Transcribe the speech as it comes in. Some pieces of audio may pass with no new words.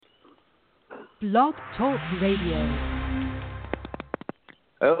Blog Talk Radio.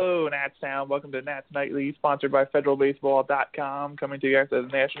 Hello, Nats Town. Welcome to Nats Nightly, sponsored by FederalBaseball.com. Coming to you after the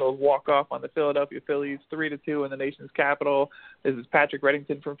Nationals walk off on the Philadelphia Phillies, 3-2 in the nation's capital. This is Patrick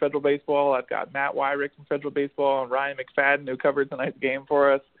Reddington from Federal Baseball. I've got Matt Wyrick from Federal Baseball and Ryan McFadden, who covered tonight's game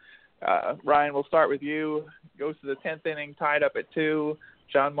for us. Ryan, we'll start with you. Goes to the 10th inning, tied up at 2.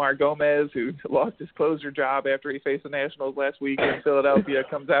 Jeanmar Gomez, who lost his closer job after he faced the Nationals last week in Philadelphia,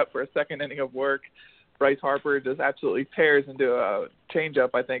 comes out for a second inning of work. Bryce Harper just absolutely tears into a changeup,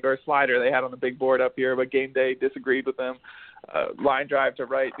 I think, or a slider they had on the big board up here, but game day disagreed with them. Line drive to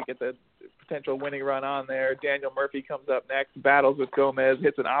right to get the potential winning run on there. Daniel Murphy comes up next, battles with Gomez,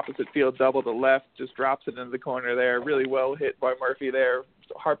 hits an opposite field double to left, just drops it into the corner there. Really well hit by Murphy there.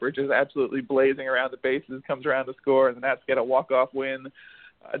 Harper just absolutely blazing around the bases, comes around to score, and the Nats get a walk-off win.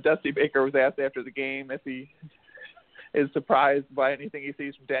 Dusty Baker was asked after the game if he is surprised by anything he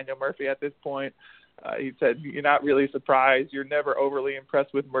sees from Daniel Murphy at this point. He said, "You're not really surprised. You're never overly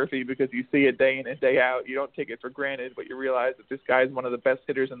impressed with Murphy because you see it day in and day out. You don't take it for granted, but you realize that this guy is one of the best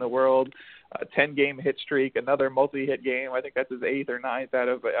hitters in the world. 10-game hit streak, another multi-hit game. I think that's his 8th or 9th out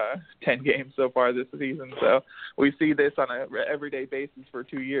of 10 games so far this season. So we see this on an everyday basis for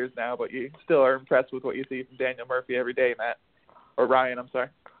 2 years now, but you still are impressed with what you see from Daniel Murphy every day, Matt. Or Ryan, I'm sorry.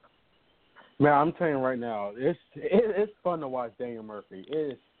 Man, I'm telling you right now, it's fun to watch Daniel Murphy.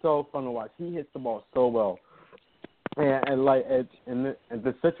 It is so fun to watch. He hits the ball so well, and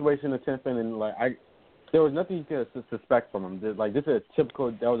the situation in the 10th inning, there was nothing you could suspect from him. This is that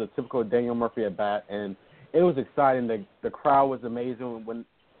was a typical Daniel Murphy at bat, and it was exciting. The crowd was amazing when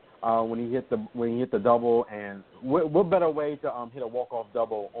he hit the double, and what better way to hit a walk-off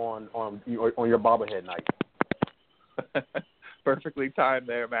double on your bobblehead night? Perfectly timed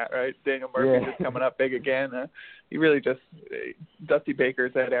there, Matt, right? Daniel Murphy just coming up big again. He really just, Dusty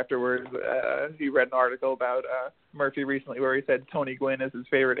Baker said afterwards, he read an article about Murphy recently where he said Tony Gwynn is his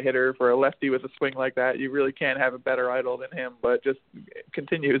favorite hitter. For a lefty with a swing like that, you really can't have a better idol than him, but just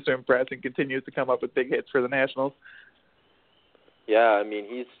continues to impress and continues to come up with big hits for the Nationals. Yeah, I mean,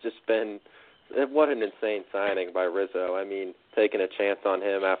 he's just been, what an insane signing by Rizzo. I mean, taking a chance on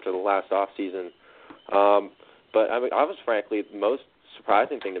him after the last offseason. But I was frankly, the most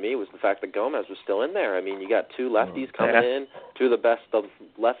surprising thing to me was the fact that Gomez was still in there. I mean, you got two lefties coming in, two of the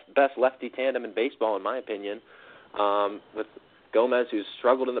best lefty tandem in baseball, in my opinion. With Gomez, who's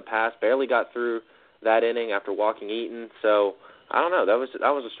struggled in the past, barely got through that inning after walking Eaton. So I don't know. That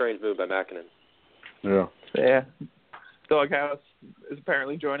was a strange move by Makinen. Yeah. Doghouse is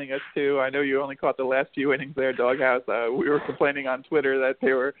apparently joining us too. I know you only caught the last few innings there, Doghouse. We were complaining on Twitter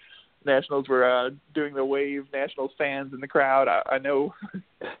that Nationals were doing the Wave, Nationals fans in the crowd. I know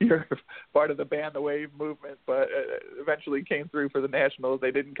you're part of the Ban the Wave movement, but eventually came through for the Nationals. They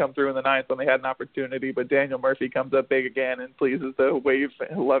didn't come through in the 9th when they had an opportunity, but Daniel Murphy comes up big again and pleases the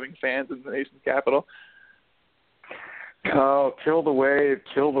Wave-loving fans in the nation's capital. Oh, kill the Wave,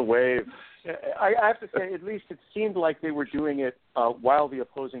 kill the Wave. I have to say, at least it seemed like they were doing it while the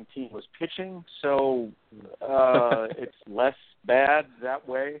opposing team was pitching, so it's less bad that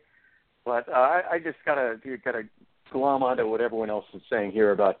way. But I just gotta glom onto what everyone else is saying here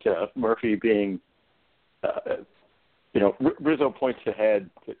about Murphy being, Rizzo points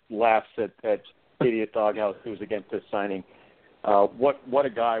ahead, laughs at idiot Doghouse who's against this signing. What a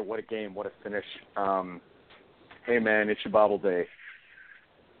guy, what a game, what a finish. Hey man, it's your bobble day.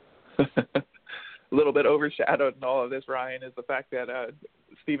 A little bit overshadowed in all of this, Ryan, is the fact that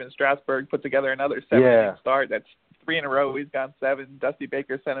Steven Strasburg put together another 7-inning start. That's 3 in a row. He's gone 7. Dusty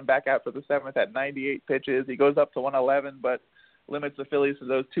Baker sent him back out for the 7th at 98 pitches. He goes up to 111, but limits the Phillies to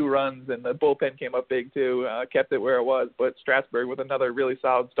those 2 runs, and the bullpen came up big too, kept it where it was. But Strasburg with another really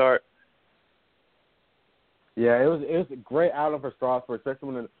solid start. Yeah, it was a great outing for Strasburg,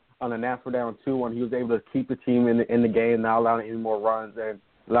 especially when on the Nats were down 2-1. He was able to keep the team in the game, not allowing any more runs and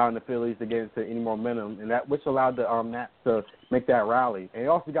allowing the Phillies to get into any momentum, and which allowed the Nats to make that rally. And he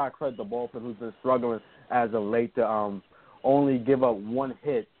also got credit to the bullpen, who's been struggling as of late to only give up 1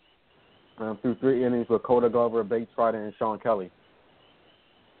 hit through 3 innings with Coda Glover, Bates Strider, and Sean Kelly.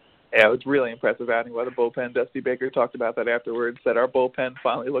 Yeah, it was really impressive outing by the bullpen. Dusty Baker talked about that afterwards, said our bullpen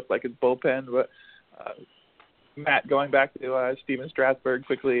finally looked like his bullpen. But, Matt, going back to Steven Strasburg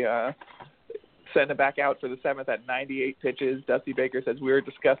quickly, sent him back out for the 7th at 98 pitches. Dusty Baker says we were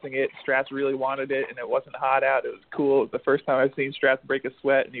discussing it. Strats really wanted it, and it wasn't hot out. It was cool. It was the first time I've seen Strats break a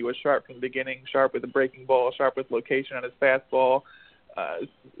sweat, and he was sharp from the beginning, sharp with a breaking ball, sharp with location on his fastball.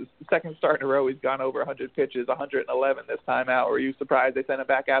 Second start in a row, he's gone over 100 pitches, 111 this time out. Were you surprised they sent him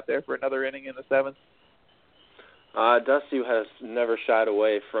back out there for another inning in the 7th? Dusty has never shied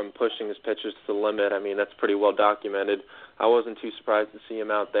away from pushing his pitchers to the limit. I mean, that's pretty well documented. I wasn't too surprised to see him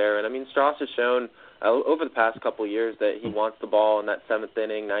out there. And, I mean, Strauss has shown over the past couple of years that he wants the ball in that seventh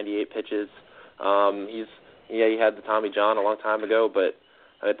inning, 98 pitches. He had the Tommy John a long time ago, but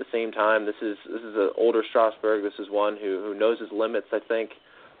at the same time, this is an older Strasburg. This is one who knows his limits, I think,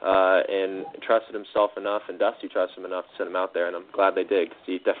 and trusted himself enough, and Dusty trusted him enough to send him out there, and I'm glad they did because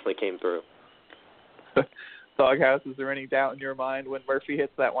he definitely came through. Doghouse, is there any doubt in your mind when Murphy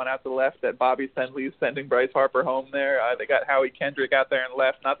hits that one out to left that Bobby Senley is sending Bryce Harper home there? They got Howie Kendrick out there and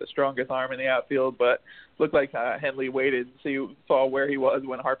left, not the strongest arm in the outfield, but looked like Henley waited and saw where he was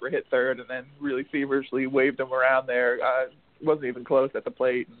when Harper hit third and then really feverishly waved him around there. Wasn't even close at the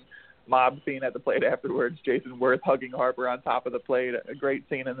plate. And mob scene at the plate afterwards, Jason Worth hugging Harper on top of the plate. A great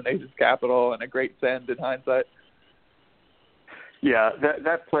scene in the nation's capital and a great send in hindsight. Yeah,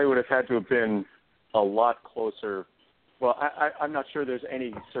 that play would have had to have been a lot closer. Well, I'm not sure there's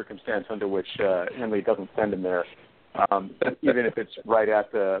any circumstance under which Henley doesn't send him there, even if it's right at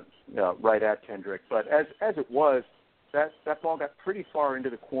Kendrick. But as it was, that ball got pretty far into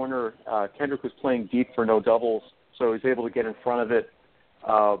the corner. Kendrick was playing deep for no doubles, so he was able to get in front of it.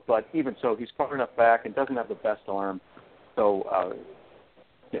 But even so, he's far enough back and doesn't have the best arm. So,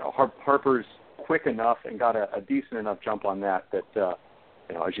 Harper's quick enough and got a decent enough jump on that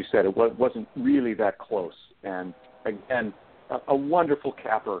as you said, it wasn't really that close. And again, a wonderful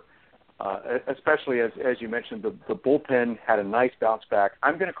capper, especially as you mentioned, the bullpen had a nice bounce back.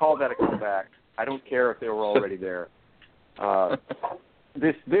 I'm going to call that a comeback. I don't care if they were already there.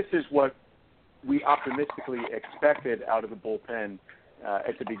 This is what we optimistically expected out of the bullpen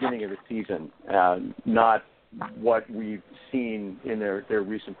at the beginning of the season, not what we've seen in their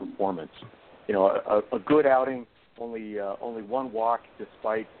recent performance. A good outing. Only one walk,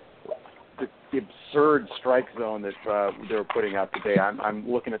 despite the absurd strike zone that they're putting out today. I'm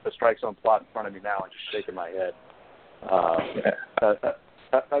looking at the strike zone plot in front of me now and just shaking my head.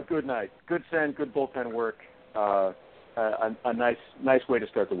 A good night, good send, good bullpen work. A nice way to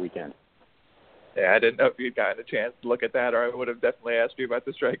start the weekend. Yeah, I didn't know if you'd gotten a chance to look at that, or I would have definitely asked you about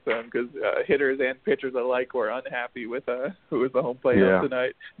the strike zone because hitters and pitchers alike were unhappy with who was the home plate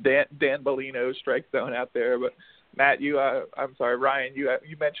tonight. Dan Bellino's strike zone out there, but. Matt, Ryan,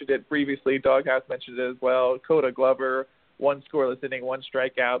 you mentioned it previously. Doghouse mentioned it as well. Coda Glover, one scoreless inning, one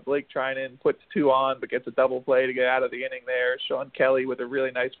strikeout. Blake Trinan puts two on but gets a double play to get out of the inning there. Sean Kelly with a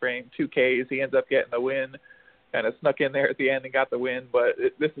really nice frame, 2 Ks. He ends up getting the win. Kind of snuck in there at the end and got the win. But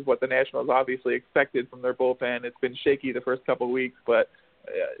this is what the Nationals obviously expected from their bullpen. It's been shaky the first couple of weeks, but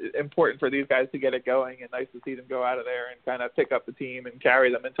important for these guys to get it going, and nice to see them go out of there and kind of pick up the team and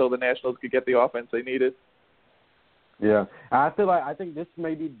carry them until the Nationals could get the offense they needed. Yeah, I think this is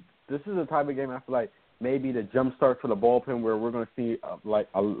the type of game I feel like maybe the jump start for the bullpen where we're going to see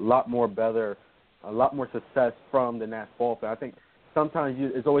a lot more success from the Nats bullpen. I think sometimes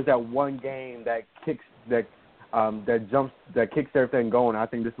it's always that one game that kicks everything going. I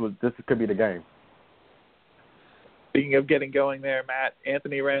think this could be the game. Speaking of getting going there, Matt,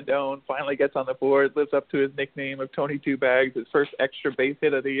 Anthony Rendon finally gets on the board, lives up to his nickname of Tony Two Bags, his first extra base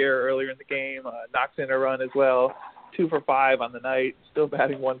hit of the year earlier in the game, knocks in a run as well, 2 for 5 on the night, still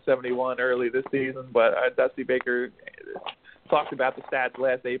batting 171 early this season, but Dusty Baker talked about the stats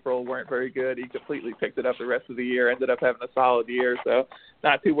last April, weren't very good. He completely picked it up the rest of the year, ended up having a solid year, so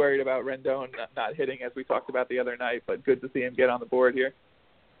not too worried about Rendon not hitting as we talked about the other night, but good to see him get on the board here.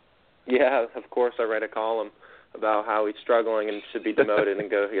 Yeah, of course I read a column about how he's struggling and should be demoted and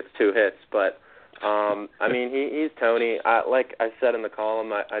he gets 2 hits. But, he's Tony. Like I said in the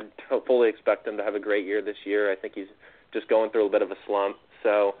column, I fully expect him to have a great year this year. I think he's just going through a bit of a slump.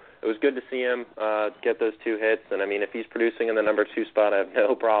 So it was good to see him get those 2 hits. And, if he's producing in the number 2 spot, I have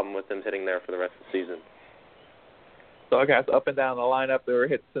no problem with him hitting there for the rest of the season. Doghouse up and down the lineup. There were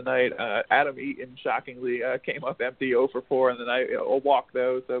hits tonight. Adam Eaton, shockingly, came up empty 0 for 4 in the night. A walk,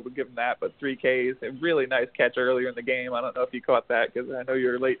 though, so we'll give him that. But 3 Ks. A really nice catch earlier in the game. I don't know if you caught that because I know you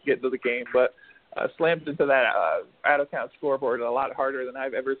were late getting to the game. But slammed into that out-of-town scoreboard a lot harder than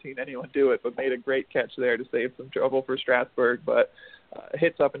I've ever seen anyone do it, but made a great catch there to save some trouble for Strasburg. But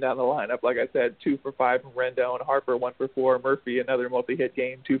hits up and down the lineup. Like I said, 2 for 5 from Rendon, Harper 1 for 4, Murphy another multi-hit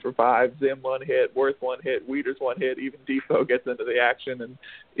game, 2 for 5, Zim 1 hit, Worth 1 hit, Wieters 1 hit, even Defoe gets into the action. And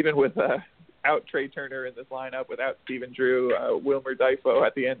even with out Trey Turner in this lineup, without Stephen Drew, Wilmer Defoe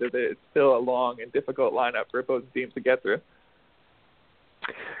at the end of it, it's still a long and difficult lineup for opposing teams to get through.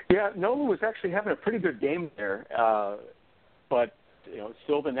 Yeah, Nola was actually having a pretty good game there, but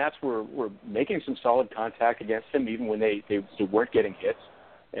still the Nats were making some solid contact against him even when they weren't getting hits,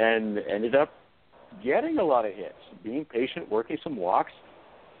 and ended up getting a lot of hits, being patient, working some walks.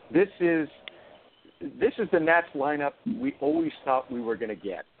 This is the Nats lineup we always thought we were going to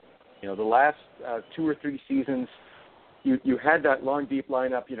get. You know, the last 2 or 3 seasons, you had that long, deep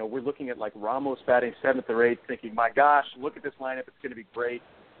lineup. You know, we're looking at like Ramos batting 7th or 8th, thinking, my gosh, look at this lineup, it's going to be great.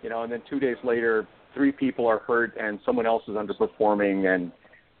 You know, and then 2 days later, 3 people are hurt and someone else is underperforming, and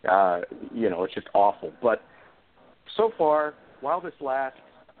you know, it's just awful. But so far, while this lasts,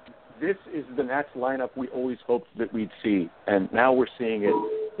 this is the Nats lineup we always hoped that we'd see, and now we're seeing it.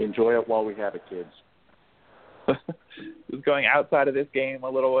 Enjoy it while we have it, kids. Just going outside of this game a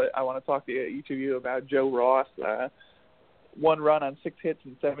little, I want to talk to each of you about Joe Ross. 1 run on 6 hits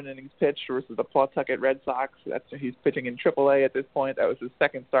and 7 innings pitched versus the Pawtucket Red Sox. He's pitching in AAA at this point. That was his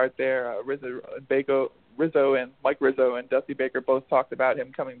second start there. Rizzo and Mike Rizzo and Dusty Baker both talked about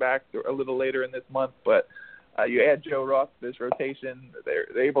him coming back a little later in this month, but you add Joe Ross to this rotation,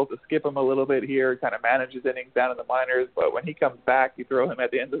 they're able to skip him a little bit here, kind of manage his innings down in the minors, but when he comes back, you throw him at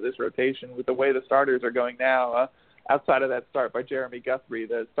the end of this rotation. With the way the starters are going now, outside of that start by Jeremy Guthrie,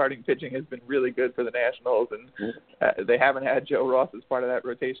 the starting pitching has been really good for the Nationals, and they haven't had Joe Ross as part of that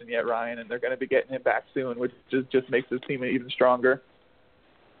rotation yet, Ryan, and they're going to be getting him back soon, which just makes this team even stronger.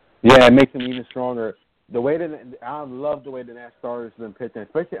 Yeah, it makes him even stronger. I love the way the Nats starters have been pitching,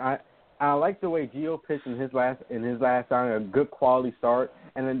 especially I like the way Gio pitched in his last outing, a good quality start,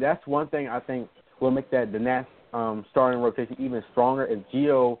 and then that's one thing I think will make the Nats starting rotation even stronger if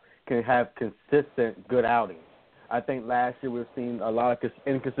Gio can have consistent good outings. I think last year we've seen a lot of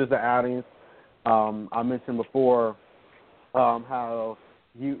inconsistent outings. I mentioned before how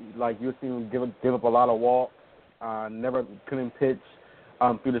you've seen him give up a lot of walks, never couldn't pitch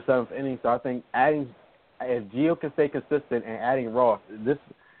through the 7th inning. So I think if Gio can stay consistent and adding Ross, this,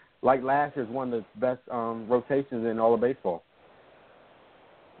 like last year, is one of the best rotations in all of baseball.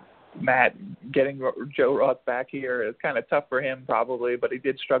 Matt, getting Joe Ross back here is kind of tough for him probably, but he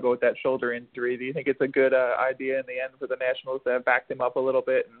did struggle with that shoulder injury. Do you think it's a good idea in the end for the Nationals to have backed him up a little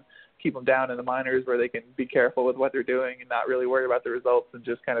bit and keep him down in the minors where they can be careful with what they're doing and not really worry about the results and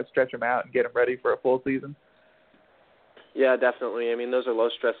just kind of stretch him out and get him ready for a full season? Yeah, definitely. I mean, those are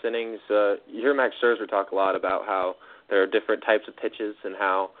low-stress innings. You hear Max Scherzer talk a lot about how there are different types of pitches and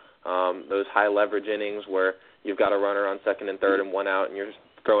how those high-leverage innings where you've got a runner on 2nd and 3rd and 1 out and you're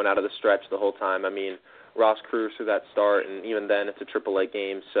throwing out of the stretch the whole time. I mean, Ross cruised through that start, and even then it's a AAA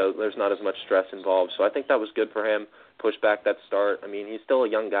game, so there's not as much stress involved. So I think that was good for him, push back that start. I mean, he's still a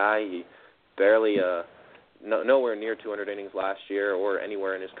young guy. He barely nowhere near 200 innings last year or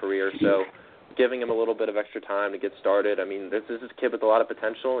anywhere in his career, so giving him a little bit of extra time to get started. I mean, this is a kid with a lot of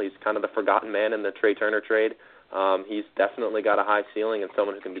potential. He's kind of the forgotten man in the Trey Turner trade. He's definitely got a high ceiling and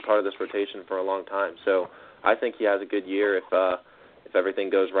someone who can be part of this rotation for a long time. So I think he has a good year if everything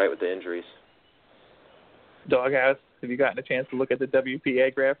goes right with the injuries. Doghouse, have you gotten a chance to look at the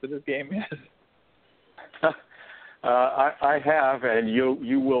WPA graph for this game yet? I have, and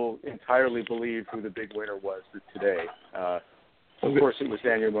you will entirely believe who the big winner was today. Of course, it was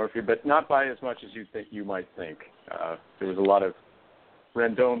Daniel Murphy, but not by as much as you might think. There was a lot of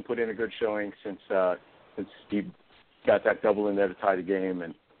Rendon put in a good showing since he got that double in there to tie the game,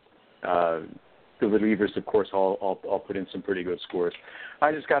 and the relievers, of course, all put in some pretty good scores.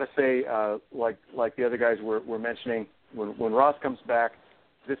 I just got to say, like the other guys were mentioning, when Ross comes back,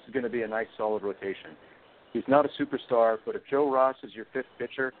 this is going to be a nice, solid rotation. He's not a superstar, but if Joe Ross is your 5th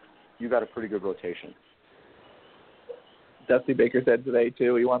pitcher, you got a pretty good rotation. Dusty Baker said today,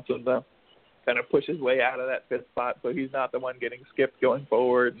 too, he wants him to kind of push his way out of that 5th spot so he's not the one getting skipped going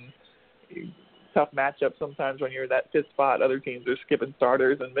forward. And tough matchup sometimes when you're in that 5th spot. Other teams are skipping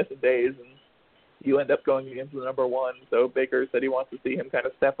starters and missing days, and you end up going against the number 1. So Baker said he wants to see him kind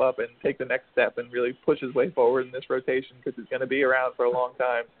of step up and take the next step and really push his way forward in this rotation because he's going to be around for a long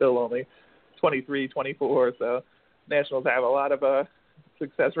time, still only 23, 24. So Nationals have a lot of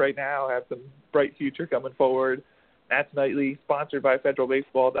success right now, have some bright future coming forward. Nats Nightly, sponsored by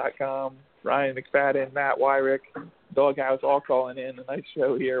FederalBaseball.com. Ryan McFadden, Matt Wyrick, Doghouse all calling in. A nice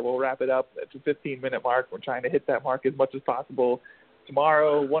show here. We'll wrap it up at the 15-minute mark. We're trying to hit that mark as much as possible.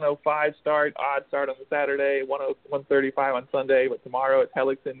 Tomorrow, 1:05 start, odd start on the Saturday, 1:35 on Sunday. But tomorrow it's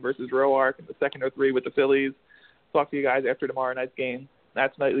Hellickson versus Roark in the 2nd or 3 with the Phillies. Talk to you guys after tomorrow night's game.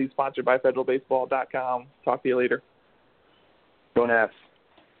 Nats Nightly, sponsored by FederalBaseball.com. Talk to you later. Go Nats.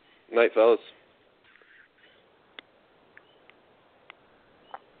 Night, fellas.